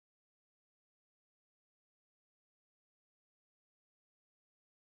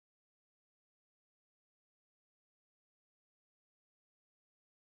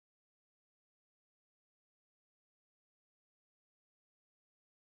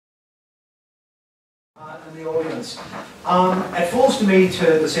In the audience. It falls to me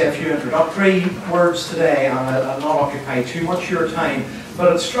to say a few introductory words today, and I'll not occupy too much of your time,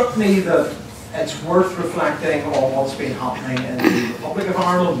 but it struck me that it's worth reflecting on what's been happening in the Republic of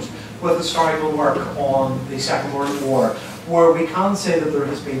Ireland with historical work on the Second World War, where we can say that there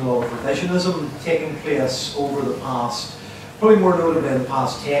has been a lot of revisionism taking place over the past, probably more notably in the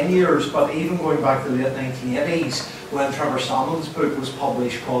past 10 years, but even going back to the late 1980s, when Trevor Salmon's book was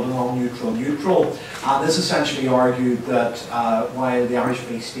published called An All-Neutral Neutral. This essentially argued that while the Irish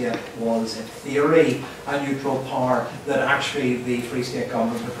Free State was, in theory, a neutral power, that actually the Free State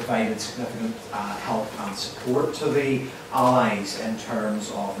government had provided significant help and support to the Allies in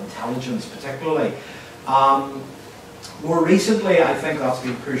terms of intelligence, particularly. More recently, I think that's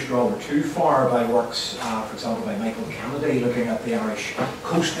been pushed rather too far by works, for example, by Michael Kennedy, looking at the Irish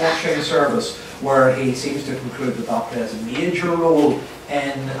Coast Watching Service, where he seems to conclude that that plays a major role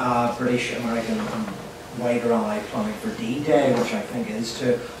in British, American, and wider Ally planning for D-Day, which I think is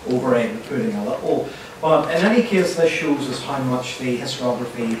to override the pudding a little. But in any case, this shows us how much the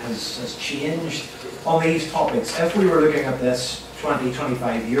historiography has changed on these topics. If we were looking at this 20,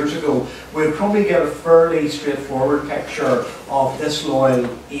 25 years ago, we'd probably get a fairly straightforward picture of disloyal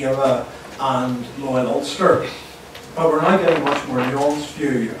era and loyal Ulster. But we're now getting a much more nuanced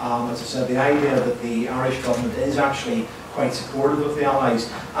view. As I said, the idea that the Irish government is actually quite supportive of the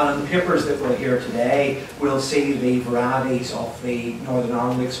Allies. And in the papers that we'll hear today, we'll see the varieties of the Northern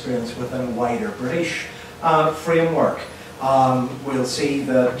Ireland experience within a wider British framework. We'll see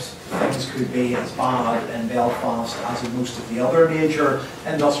that things could be as bad in Belfast as in most of the other major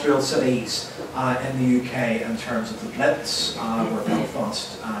industrial cities in the UK in terms of the Blitz, where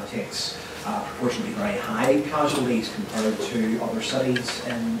Belfast takes proportionally very high casualties compared to other cities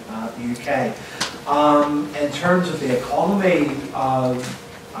in the UK. In terms of the economy,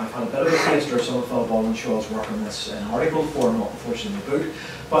 I've had a bit of a taster of some of Phil Ollerenshaw's work on this in article form, not unfortunately in the book,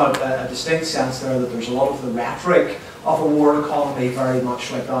 but a distinct sense there that there's a lot of the rhetoric of a war economy, very much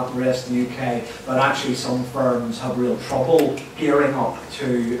like that in the rest of the UK, but actually some firms have real trouble gearing up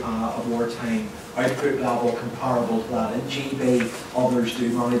to a wartime output level comparable to that in GB. Others do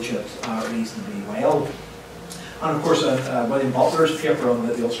manage it reasonably well. And of course, William Butler's paper on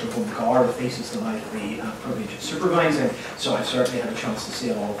the Ulster Home Guard, a thesis that I have the privilege of supervising, so I've certainly had a chance to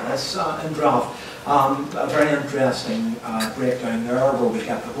see all of this in draft. A very interesting breakdown there, where we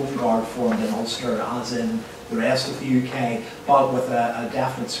get the Home Guard formed in Ulster as in the rest of the UK, but with a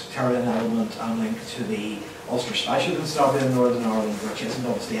definite sectarian element and linked to the Ulster Special Constabulary in Northern Ireland, which isn't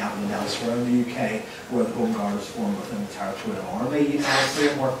obviously evident elsewhere in the UK, where the Home Guard is formed within the Territorial Army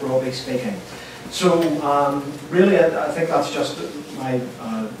framework, broadly speaking. So really, I think that's just my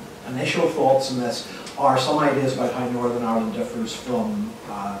initial thoughts on this, are some ideas about how Northern Ireland differs from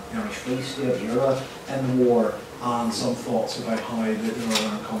the Irish Free State era in the war, and some thoughts about how the Northern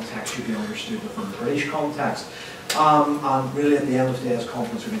Ireland context should be understood within the British context. And really at the end of today's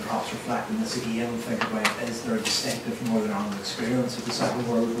conference we can perhaps reflect on this again and think about, is there a distinctive Northern Ireland experience of the Second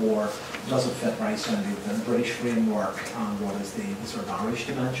World War? Does it fit very soundly within the British framework, and what is the sort of Irish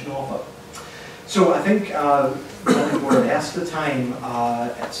dimension of it? So I think, running more or less the time,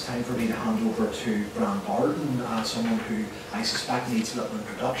 it's time for me to hand over to Brain Barton, someone who I suspect needs a little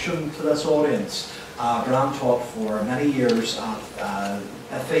introduction to this audience. Brain taught for many years at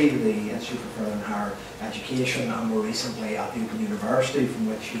IFE, the Institute for Further and Higher Education, and more recently at the Open University, from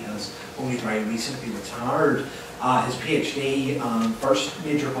which he has only very recently retired. His PhD first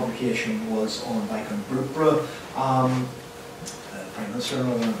major publication was on Viscount Brugbre, Prime Minister in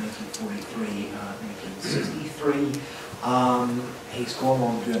 1943 1963. He's gone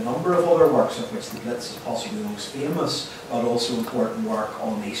on to do a number of other works, of which the Blitz is possibly the most famous, but also important work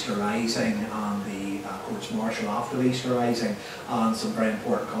on the Easter Rising and the courts martial after the Easter Rising, and some very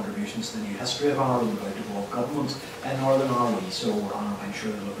important contributions to the new history of Ireland about devolved government in Northern Ireland. So I'm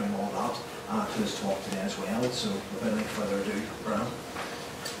sure that we'll bring all that to his talk today as well. So without any further ado, Brain.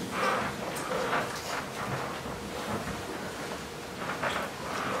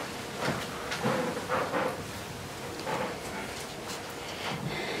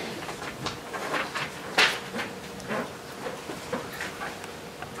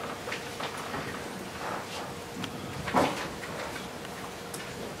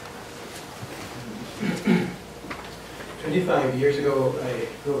 25 years ago, I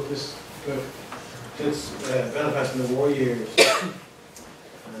wrote this book. It's Belfast in the War Years.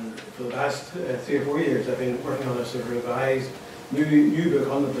 And for the last 3 or 4 years, I've been working on a sort of revised new book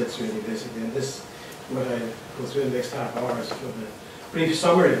on the Blitz, really, basically. And this, what I go through in the next half hour, is sort of a brief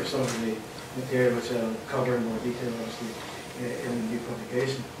summary of some of the material, which I'll cover in more detail, obviously, in the new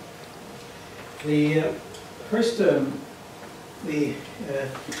publication. The first, over the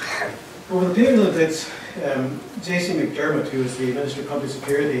period of its, J.C. McDermott, who was the Minister of Public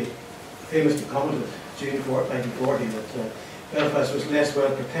Security, famously commented June 1940 that Belfast was less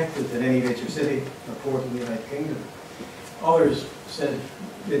well protected than any major city or port in the United Kingdom. Others said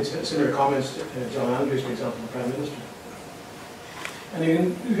similar comments to John Andrews, for example, the Prime Minister. And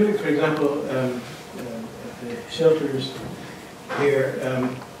you can look, for example, at the shelters here.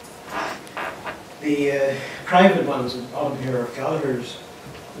 The private ones on here are Gallagher's,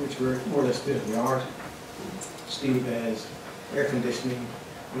 which were more or less state of the art. Steel beds, air conditioning,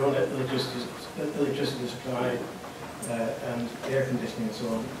 your own electricity supply, and air conditioning and so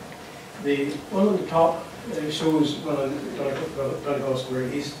on. The one on the top shows one on Donegal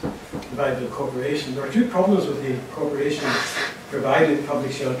Square East, provided by the corporation. There are two problems with the corporation provided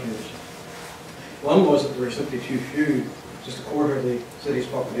public shelters. One was that there were simply too few, just a quarter of the city's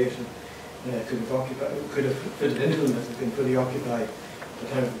population could have fitted into them if they'd been fully occupied at the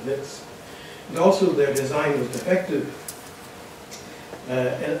time of the Blitz. And also their design was defective.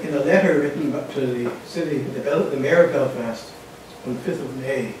 In a letter written to the city, the mayor of Belfast, on the 5th of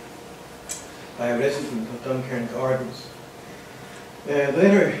May, by a resident of Duncairn Gardens, the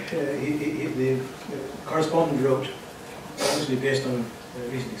letter, the correspondent wrote, obviously based on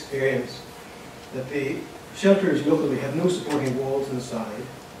recent experience, that the shelters locally have no supporting walls inside,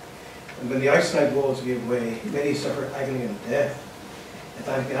 and when the outside walls gave way, many suffered agony and death.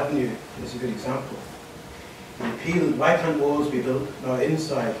 Atlantic Avenue is a good example. The peeled white-plant walls be built now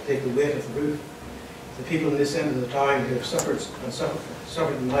inside to take the weight of the roof. The people in this end of the town who have suffered,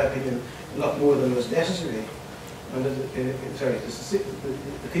 in my opinion, a lot more than was necessary. And the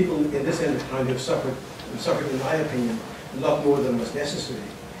people in this end of town who have suffered, in my opinion, a lot more than was necessary.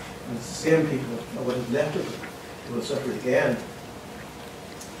 And it's the same people, or what is left of them, who will suffer again.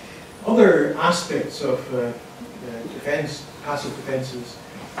 Other aspects of defence, passive defences,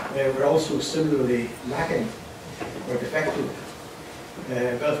 were also similarly lacking or defective.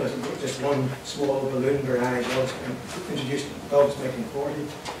 Belfast had just one small balloon barrage introduced in August 1940.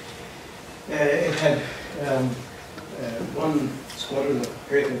 It had one squadron of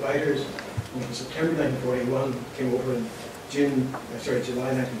American fighters, and in September 1941 came over in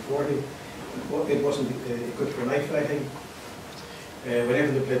July 1940. It wasn't equipped for night fighting.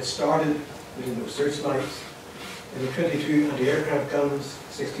 Whenever the Blitz started, there were no searchlights. There were 22 anti-aircraft guns,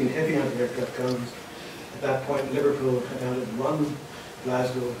 16 heavy anti-aircraft guns. At that point, Liverpool had 101,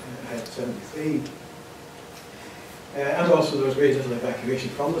 Glasgow had 73. And also there was very little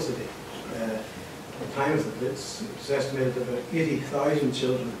evacuation from the city. At the time of the Blitz, it was estimated that about 80,000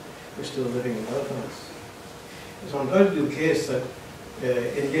 children were still living in Belfast. It's undoubtedly the case that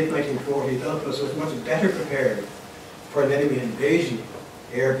in late 1940, Belfast was much better prepared for an enemy invasion,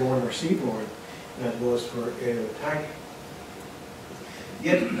 airborne or seaborne, than it was for air attack.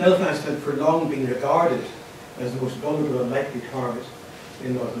 Yet Belfast had for long been regarded as the most vulnerable and likely target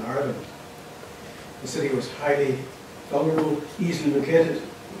in Northern Ireland. The city was highly vulnerable, easily located,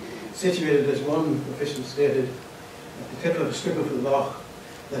 situated, as one official stated, at the tip of a strip of the loch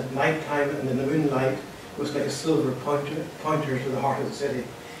that at night time and in the moonlight was like a silver pointer to the heart of the city,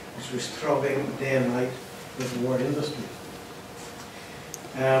 which was throbbing day and night with the war industry.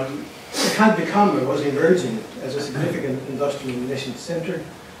 It had become, or was emerging, as a significant industrial munitions centre.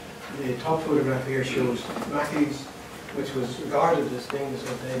 The top photograph here shows Mackey's, which was regarded as being a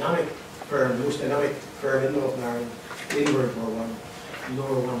dynamic firm, the most dynamic firm in Northern Ireland in World War I.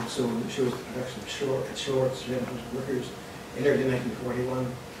 Lower one shows the production of shorts, rentals, workers in early 1941.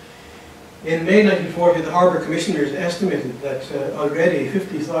 In May 1940, the Harbour Commissioners estimated that already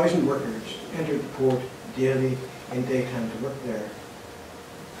 50,000 workers entered the port daily in daytime to work there.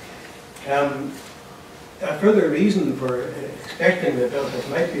 A further reason for expecting that Belfast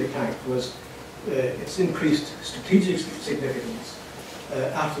might be attacked was its increased strategic significance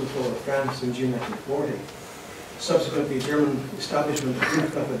after the fall of France in June 1940. Subsequently, German establishment of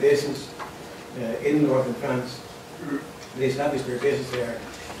Luftwaffe bases in northern France. They established their bases there.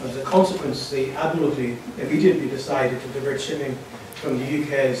 As a consequence, the Admiralty immediately decided to divert shipping from the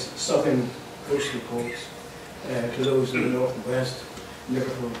UK's southern coastal ports to those in the north and west,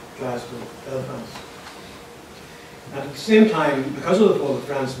 Liverpool, Glasgow, Belfast. And at the same time, because of the fall of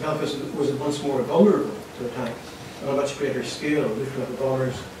France, Belfast was once more vulnerable to attack on a much greater scale. Luftwaffe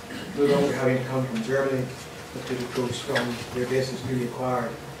bombers no longer having to come from Germany, but could approach from their bases newly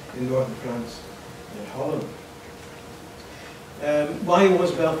acquired in northern France and Holland. Why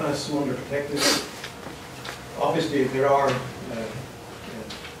was Belfast so underprotected? Obviously, there are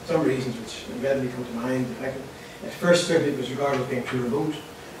some reasons which readily come to mind. The fact that at first, certainly, it was regarded as being too remote,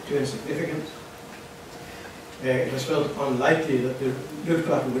 too insignificant. it was felt unlikely that the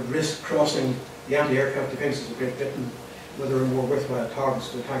Luftwaffe would risk crossing the anti-aircraft defences of Great Britain where there were more worthwhile targets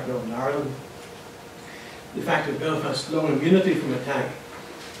to attack Northern Ireland. The fact of Belfast's long immunity from attack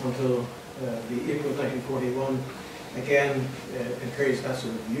until the April of 1941 again encouraged that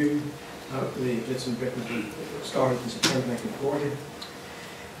sort of view. The Blitz in Britain started in September 1940.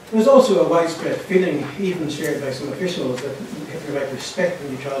 There was also a widespread feeling, even shared by some officials, that Hitler might respect the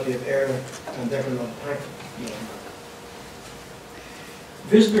neutrality of air and therefore not attack them.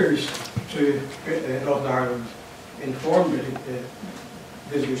 Visitors to Northern Ireland informed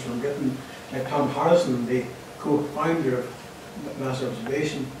visitors from Britain, like Tom Harrison, the co-founder of Mass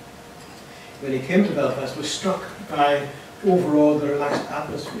Observation, when he came to Belfast, was struck by overall the relaxed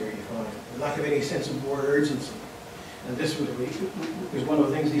atmosphere he found, the lack of any sense of war urgency. And this was one of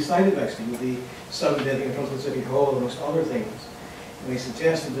the things he cited actually, with the sudden deathing in front of the City Hall, amongst other things. And he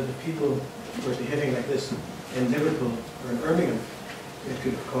suggested that if people were behaving like this in Liverpool or in Birmingham, it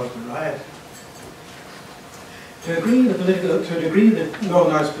could have caused a riot. To a degree that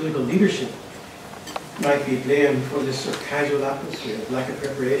Northern Ireland's political leadership might be blamed for this sort of casual atmosphere, lack of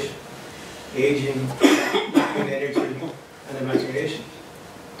preparation, aging, lacking energy and imagination.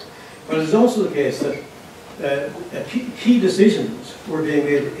 But it is also the case that key decisions were being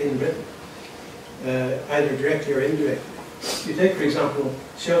made in Britain, either directly or indirectly. You take, for example,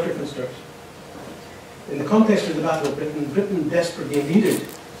 shelter construction. In the context of the Battle of Britain, Britain desperately needed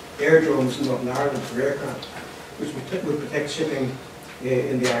airdromes in Northern Ireland for aircraft, which would protect shipping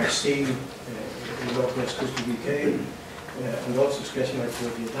in the Irish Sea, in the northwest coast of the UK, and also stretching out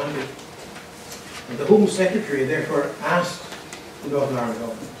toward the Atlantic. And the Home Secretary therefore asked the Northern Ireland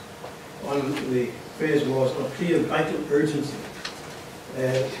government, on the phrase was on a plea of vital urgency,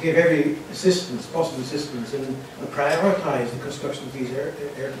 to give every assistance, possible assistance, and prioritise the construction of these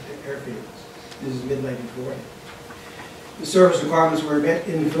airfields. This is mid-1940. The service requirements were met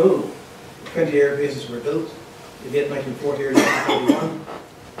in full. 20 air bases were built in late 1940 or 1941.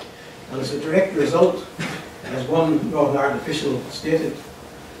 And as a direct result, as one Northern Ireland official stated,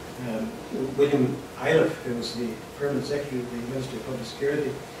 William Iliff, who was the permanent secretary of the Ministry of Public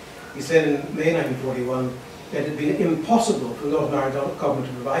Security, he said in May 1941 that it had been impossible for the Northern Ireland government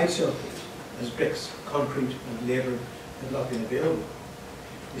to provide shelters, as bricks, concrete and labour had not been available.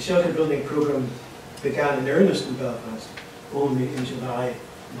 The shelter building programme began in earnest in Belfast only in July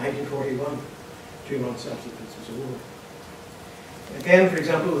 1941, 2 months after this was over. Again, for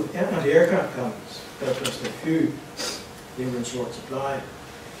example, with anti-aircraft guns, Belfast had few, they were in short supply.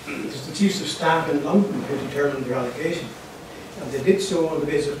 It was the chiefs of staff in London who determined their allocation, and they did so on the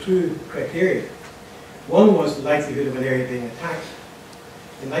basis of 2 criteria. One was the likelihood of an area being attacked.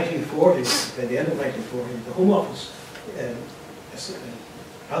 In 1940, by the end of 1940, the Home Office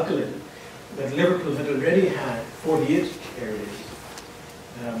calculated that Liverpool had already had 48 areas.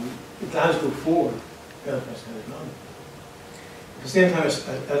 Glasgow 4, Belfast had none. At the same time,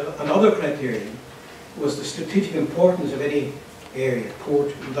 another criterion was the strategic importance of any area,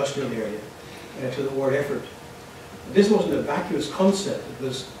 port, industrial area, to the war effort. This wasn't a vacuous concept. It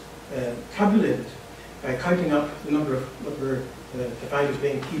was tabulated by counting up the number of what were defined as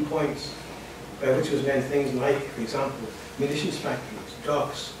being key points, by which was meant things like, for example, munitions factories,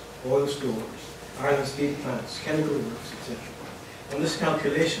 docks, oil stores, iron steel plants, chemical works, etc. On this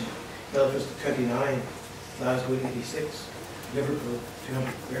calculation, Belfast 29, Glasgow 86, Liverpool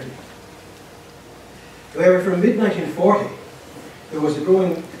 230. However, from mid-1940, there was a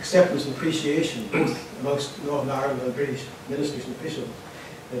growing acceptance and appreciation, both amongst Northern Ireland and British ministers and officials,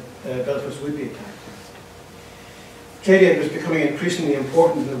 that Belfast would be attacked. Trade aid was becoming increasingly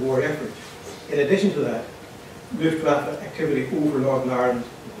important in the war effort. In addition to that, Luftwaffe activity over Northern Ireland,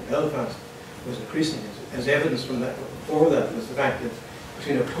 Belfast, was increasing. As evidence from that, before that, was the fact that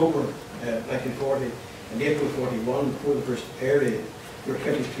between October 1940 and April 41, before the first air raid, there were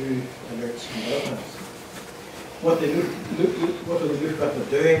 22 alerts from Belfast. What were the Luftwaffe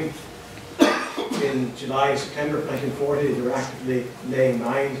doing? In July, September of 1940, they were actively laying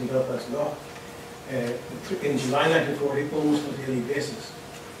mines in Belfast Lough. In July 1940, almost on a daily basis,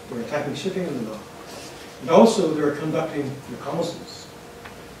 they were attacking shipping in the Lough. And also, they were conducting reconnaissance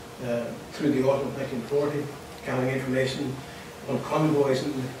through the autumn of 1940, gathering information on convoys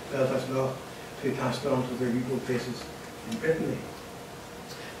in Belfast Lough to be passed on to their U-boat bases in Brittany.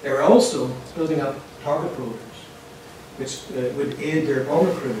 They were also building up target holders, which would aid their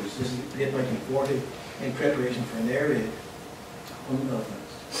bomber crews. This is late 1940, in preparation for an air raid on Belfast.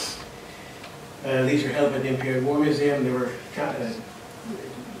 These were held by the Imperial War Museum. They were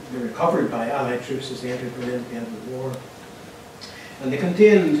recovered by Allied troops as they entered Berlin at the end of the war. And they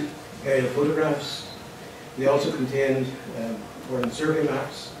contained aerial photographs, They also contained important survey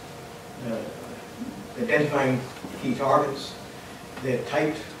maps, identifying key targets. They had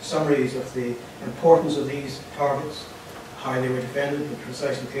typed summaries of the importance of these targets, how they were defended, the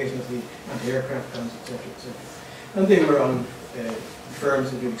precise location of the anti-aircraft guns, etc., etc. And they were on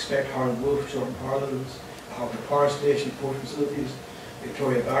firms that you'd expect: Harland Wolff, Shorten Parliaments, Harper Power Station, port facilities,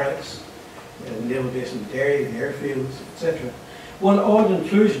 Victoria Barracks, the naval base in Derry, the airfields, etc. One odd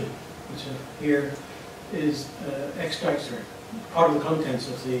inclusion, which here is extracts or part of the contents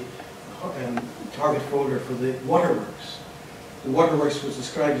of the target folder for the waterworks. The waterworks was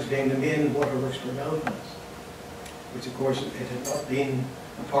described as being the main waterworks for Belfast, which of course it had not been,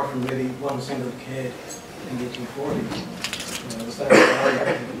 apart from maybe one single keg in 1840. The Standard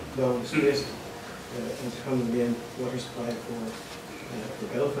Oil though displaced and become the main water supply for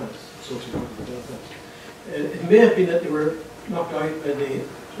Belfast, social water for Belfast. It may have been that they were knocked out by the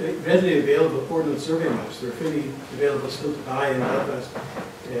readily available ordnance survey maps. They're freely available still to buy in Belfast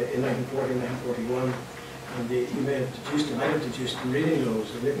in 1940 and 1941. And you may have deduced, or might have deduced from reading those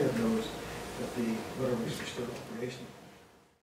or looking at those, that the waterworks were still operational.